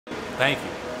Thank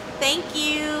you. Thank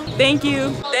you. Thank you.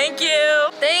 Thank you.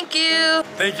 Thank you.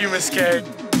 Thank you, Miss K.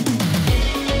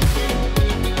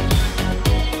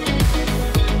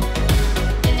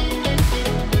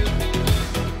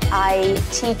 I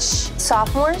teach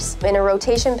sophomores in a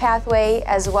rotation pathway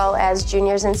as well as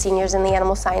juniors and seniors in the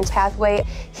animal science pathway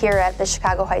here at the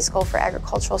Chicago High School for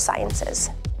Agricultural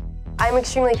Sciences. I'm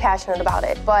extremely passionate about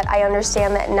it, but I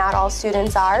understand that not all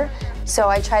students are, so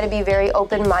I try to be very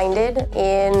open-minded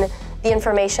in the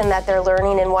information that they're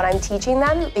learning and what I'm teaching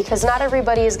them, because not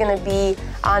everybody is going to be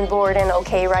on board and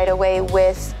okay right away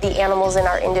with the animals in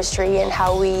our industry and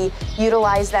how we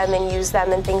utilize them and use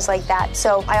them and things like that.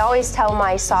 So I always tell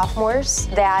my sophomores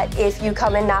that if you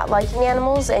come in not liking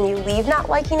animals and you leave not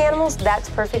liking animals, that's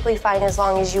perfectly fine as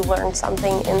long as you learn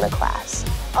something in the class.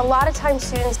 A lot of times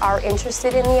students are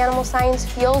interested in the animal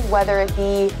science field, whether it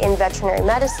be in veterinary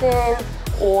medicine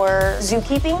or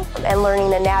zookeeping and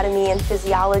learning anatomy and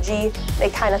physiology.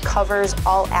 It kind of covers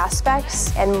all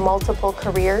aspects and multiple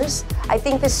careers. I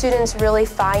think the students really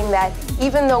find that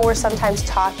even though we're sometimes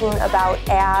talking about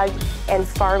ag and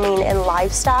farming and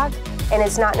livestock, and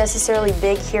it's not necessarily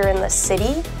big here in the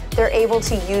city, they're able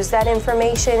to use that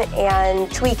information and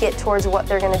tweak it towards what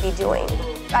they're going to be doing.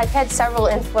 I've had several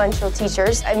influential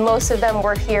teachers, and most of them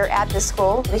were here at the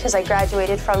school because I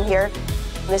graduated from here.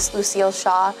 Miss Lucille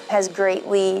Shaw has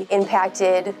greatly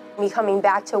impacted me coming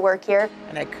back to work here.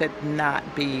 And I could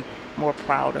not be more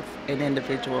proud of an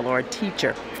individual or a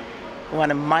teacher, one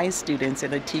of my students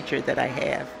and a teacher that I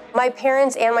have. My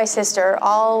parents and my sister,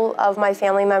 all of my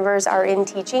family members are in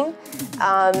teaching.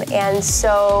 And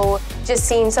so just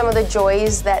seeing some of the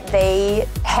joys that they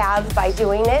have by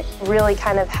doing it really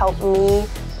kind of helped me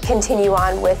continue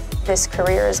on with this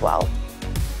career as well.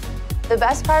 The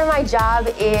best part of my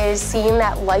job is seeing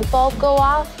that light bulb go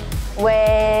off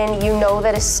when you know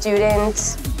that a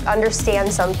student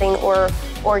understands something or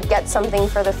gets something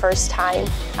for the first time.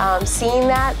 Seeing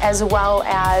that as well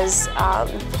as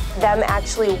them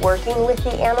actually working with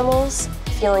the animals,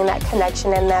 feeling that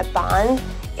connection and that bond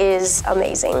is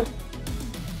amazing.